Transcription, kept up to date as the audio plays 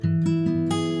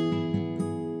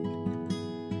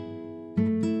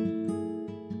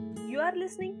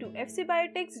listening to FC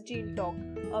Biotech's Gene Talk,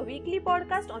 a weekly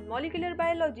podcast on molecular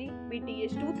biology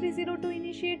BTH 2302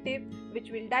 initiative,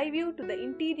 which will dive you to the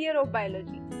interior of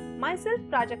biology. Myself,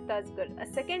 Prajakta Asgar, a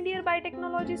second-year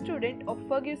biotechnology student of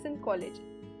Ferguson College.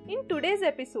 In today's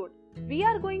episode, we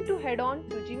are going to head on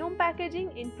to genome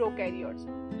packaging in prokaryotes,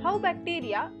 how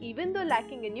bacteria, even though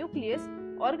lacking a nucleus,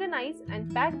 organize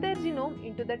and pack their genome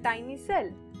into the tiny cell,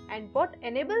 and what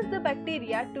enables the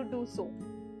bacteria to do so.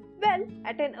 Well,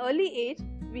 at an early age,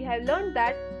 we have learned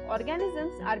that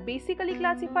organisms are basically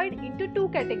classified into two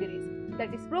categories,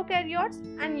 that is prokaryotes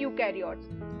and eukaryotes.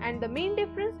 And the main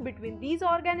difference between these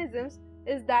organisms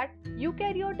is that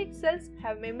eukaryotic cells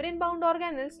have membrane-bound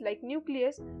organelles like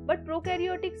nucleus, but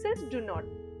prokaryotic cells do not.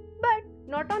 But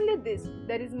not only this,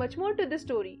 there is much more to the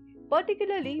story,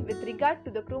 particularly with regard to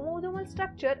the chromosomal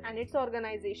structure and its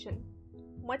organization.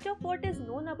 Much of what is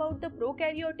known about the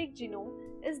prokaryotic genome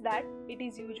is that it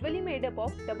is usually made up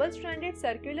of double-stranded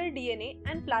circular DNA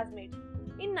and plasmids.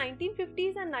 In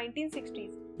 1950s and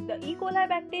 1960s, the E. coli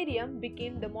bacterium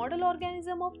became the model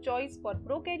organism of choice for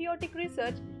prokaryotic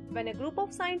research when a group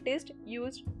of scientists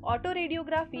used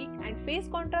autoradiography and phase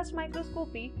contrast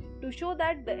microscopy to show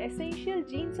that the essential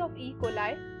genes of E.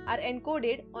 coli are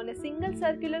encoded on a single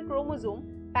circular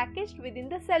chromosome packaged within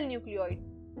the cell nucleoid.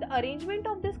 The arrangement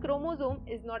of this chromosome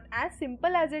is not as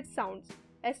simple as it sounds,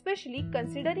 especially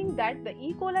considering that the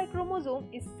E. coli chromosome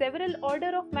is several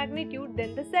order of magnitude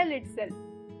than the cell itself.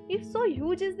 If so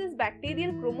huge is this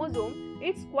bacterial chromosome,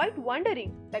 it's quite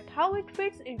wondering that how it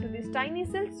fits into this tiny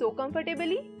cell so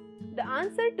comfortably. The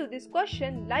answer to this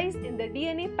question lies in the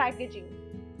DNA packaging.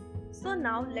 So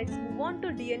now let's move on to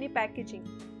DNA packaging.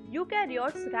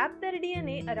 Eukaryotes wrap their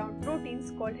DNA around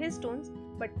proteins called histones,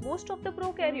 but most of the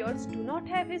prokaryotes do not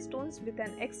have histones with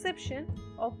an exception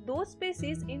of those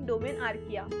species in domain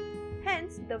Archaea.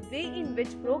 Hence, the way in which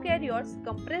prokaryotes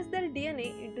compress their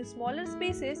DNA into smaller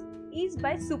spaces is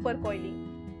by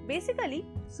supercoiling. Basically,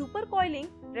 supercoiling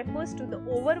refers to the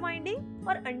overwinding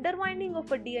or underwinding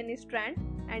of a DNA strand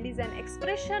and is an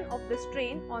expression of the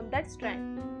strain on that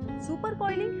strand.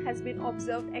 Supercoiling has been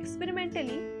observed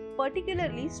experimentally.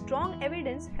 Particularly strong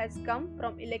evidence has come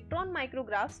from electron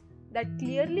micrographs that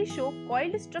clearly show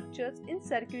coiled structures in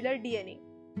circular DNA.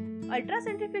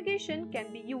 Ultracentrifugation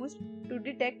can be used to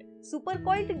detect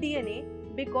supercoiled DNA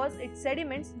because it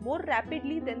sediments more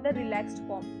rapidly than the relaxed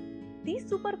form. This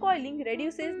supercoiling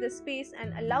reduces the space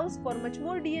and allows for much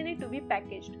more DNA to be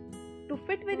packaged. To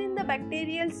fit within the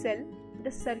bacterial cell,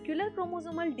 the circular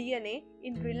chromosomal DNA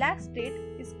in relaxed state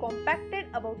is compacted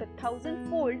about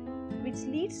 1,000-fold, which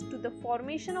leads to the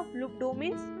formation of loop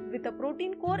domains with a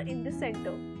protein core in the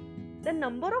center. The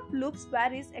number of loops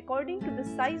varies according to the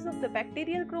size of the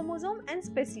bacterial chromosome and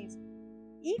species.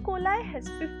 E. coli has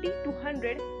 50 to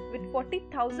 100 with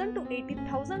 40,000 to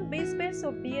 80,000 base pairs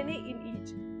of DNA in each.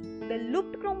 The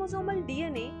looped chromosomal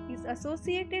DNA is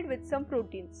associated with some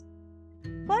proteins.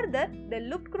 Further, the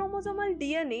looped chromosomal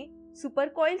DNA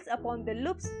supercoils upon the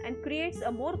loops and creates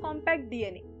a more compact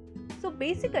DNA. So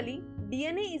basically,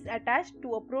 DNA is attached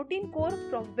to a protein core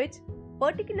from which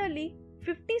particularly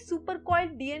 50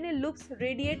 supercoiled DNA loops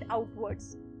radiate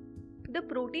outwards. The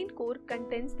protein core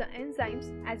contains the enzymes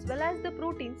as well as the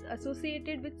proteins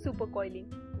associated with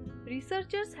supercoiling.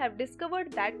 Researchers have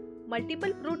discovered that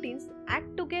multiple proteins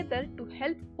act together to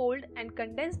help fold and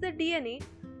condense the DNA,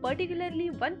 particularly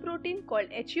one protein called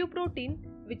HU protein,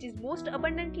 which is most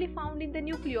abundantly found in the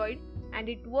nucleoid, and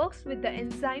it works with the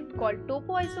enzyme called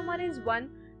topoisomerase I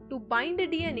to bind the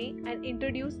DNA and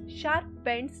introduce sharp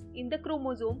bends in the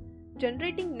chromosome,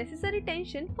 generating necessary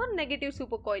tension for negative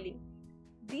supercoiling.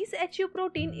 This HU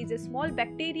protein is a small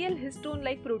bacterial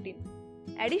histone-like protein.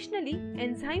 Additionally,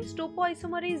 enzymes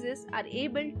topoisomerases are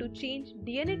able to change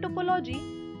DNA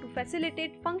topology to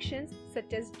facilitate functions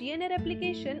such as DNA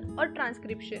replication or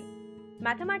transcription.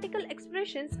 Mathematical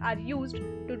expressions are used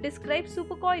to describe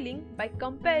supercoiling by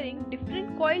comparing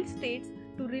different coiled states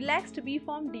to relaxed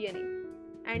B-form DNA.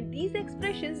 And these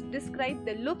expressions describe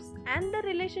the loops and the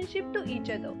relationship to each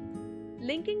other.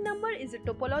 Linking number is a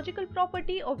topological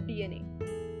property of DNA.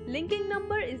 Linking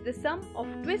number is the sum of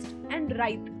twist and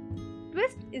writhe.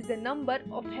 Twist is the number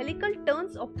of helical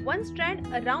turns of one strand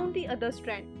around the other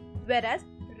strand, whereas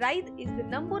writhe is the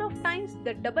number of times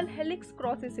the double helix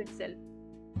crosses itself.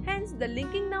 Hence, the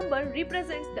linking number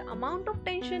represents the amount of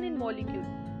tension in molecule.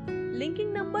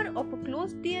 Linking number of a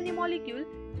closed DNA molecule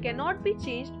cannot be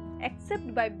changed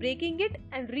except by breaking it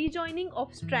and rejoining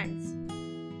of strands.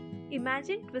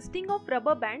 Imagine twisting of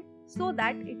rubber band so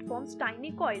that it forms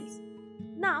tiny coils.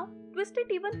 Now, twist it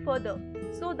even further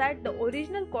so that the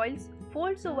original coils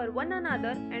folds over one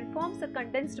another and forms a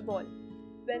condensed ball.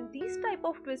 When this type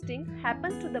of twisting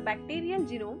happens to the bacterial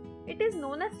genome, it is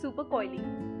known as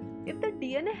supercoiling. If the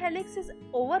DNA helix is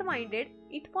overwinded,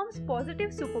 it forms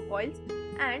positive supercoils,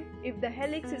 and if the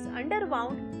helix is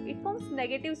underwound, it forms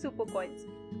negative supercoils.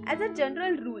 As a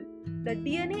general rule, the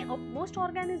DNA of most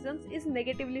organisms is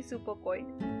negatively supercoiled.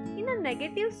 In a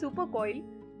negative supercoil,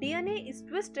 DNA is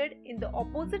twisted in the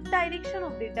opposite direction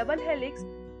of the double helix,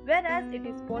 whereas it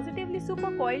is positively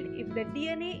supercoiled if the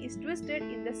DNA is twisted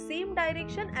in the same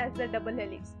direction as the double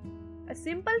helix. A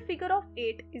simple figure of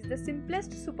 8 is the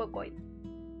simplest supercoil.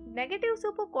 Negative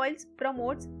supercoils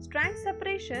promotes strand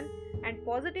separation, and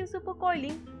positive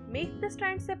supercoiling makes the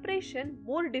strand separation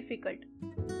more difficult.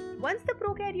 Once the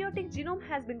prokaryotic genome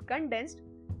has been condensed,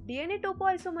 DNA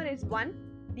topoisomerase I,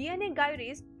 DNA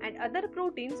gyrase and other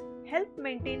proteins help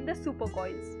maintain the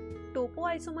supercoils.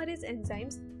 Topoisomerase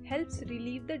enzymes helps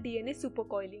relieve the DNA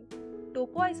supercoiling.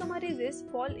 Topoisomerases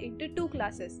fall into two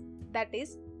classes, that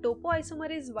is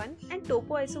topoisomerase I and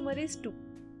topoisomerase II.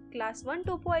 Class 1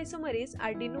 topoisomerase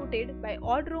are denoted by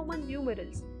odd Roman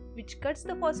numerals, which cuts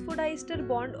the phosphodiester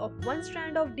bond of one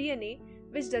strand of DNA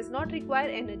which does not require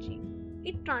energy.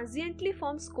 It transiently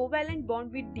forms covalent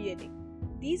bond with DNA.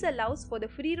 These allows for the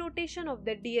free rotation of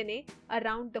the DNA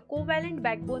around the covalent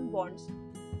backbone bonds.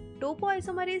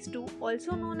 Topoisomerase II,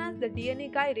 also known as the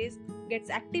DNA gyrase, gets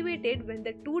activated when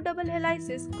the two double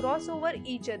helices cross over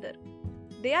each other.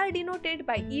 They are denoted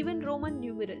by even Roman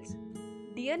numerals.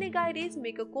 DNA gyrase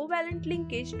make a covalent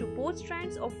linkage to both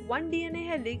strands of one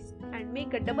DNA helix and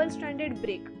make a double-stranded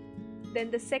break. Then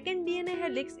the second DNA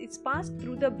helix is passed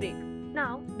through the break.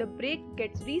 Now the break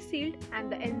gets resealed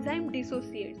and the enzyme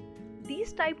dissociates.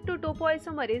 These type 2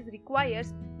 topoisomerase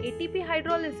requires ATP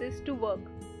hydrolysis to work.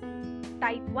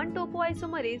 Type 1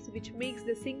 topoisomerase, which makes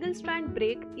the single strand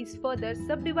break, is further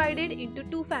subdivided into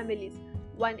two families,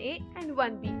 1A and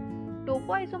 1B.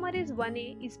 Topoisomerase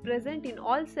 1A is present in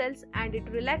all cells and it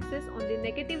relaxes on the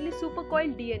negatively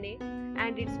supercoiled DNA,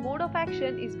 and its mode of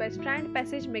action is by strand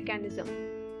passage mechanism.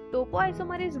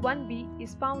 Topoisomerase 1B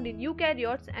is found in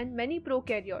eukaryotes and many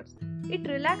prokaryotes. It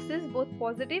relaxes both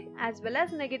positive as well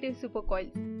as negative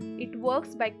supercoils. It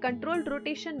works by controlled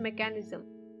rotation mechanism.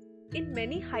 In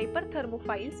many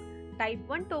hyperthermophiles, type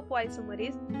 1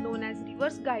 topoisomerase, known as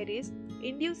reverse gyrase,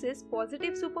 induces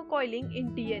positive supercoiling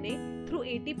in DNA through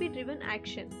ATP-driven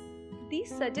action. This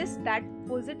suggests that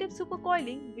positive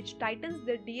supercoiling, which tightens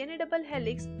the DNA double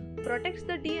helix, protects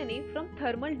the DNA from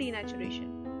thermal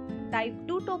denaturation. Type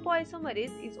 2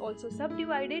 topoisomerase is also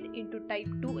subdivided into type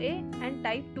 2A and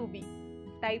type 2B.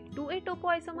 Type 2A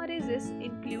topoisomerases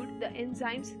include the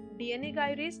enzymes DNA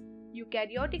gyrase,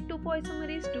 eukaryotic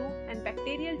topoisomerase II, and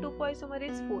bacterial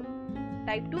topoisomerase IV.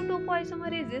 Type 2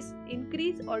 topoisomerases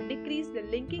increase or decrease the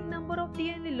linking number of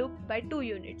DNA loop by 2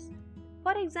 units.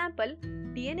 For example,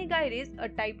 DNA gyrase, a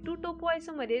type 2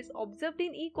 topoisomerase observed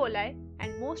in E. coli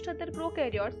and most other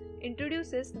prokaryotes,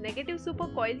 introduces negative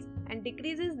supercoils and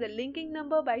decreases the linking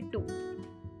number by 2.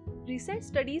 Recent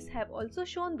studies have also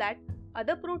shown that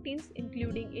other proteins,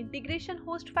 including integration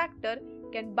host factor,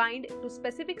 can bind to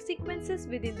specific sequences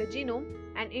within the genome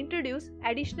and introduce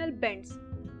additional bends.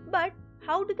 But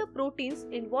how do the proteins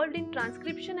involved in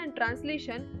transcription and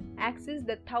translation access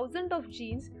the thousands of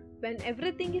genes when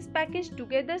everything is packaged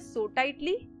together so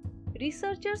tightly?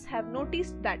 Researchers have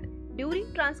noticed that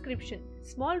during transcription,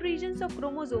 small regions of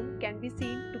chromosome can be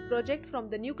seen to project from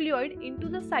the nucleoid into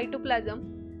the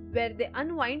cytoplasm, where they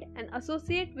unwind and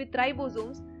associate with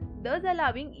ribosomes, thus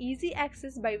allowing easy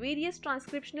access by various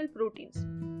transcriptional proteins.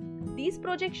 These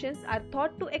projections are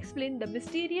thought to explain the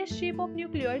mysterious shape of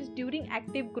nucleoids during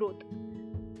active growth.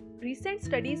 Recent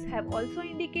studies have also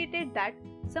indicated that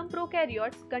some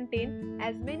prokaryotes contain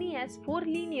as many as 4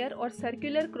 linear or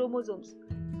circular chromosomes.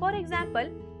 For example,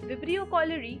 Vibrio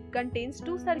cholerae contains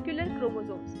 2 circular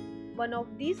chromosomes. One of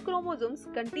these chromosomes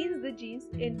contains the genes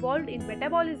involved in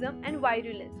metabolism and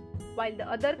virulence, while the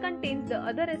other contains the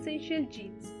other essential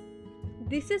genes.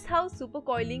 This is how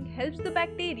supercoiling helps the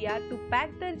bacteria to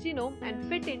pack their genome and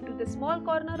fit into the small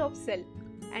corner of cell.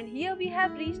 And here we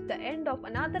have reached the end of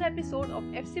another episode of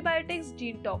FC Biotech's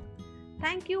Gene Talk.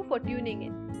 Thank you for tuning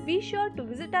in. Be sure to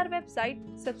visit our website,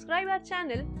 subscribe our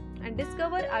channel, and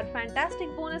discover our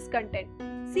fantastic bonus content.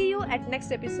 See you at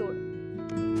next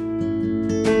episode.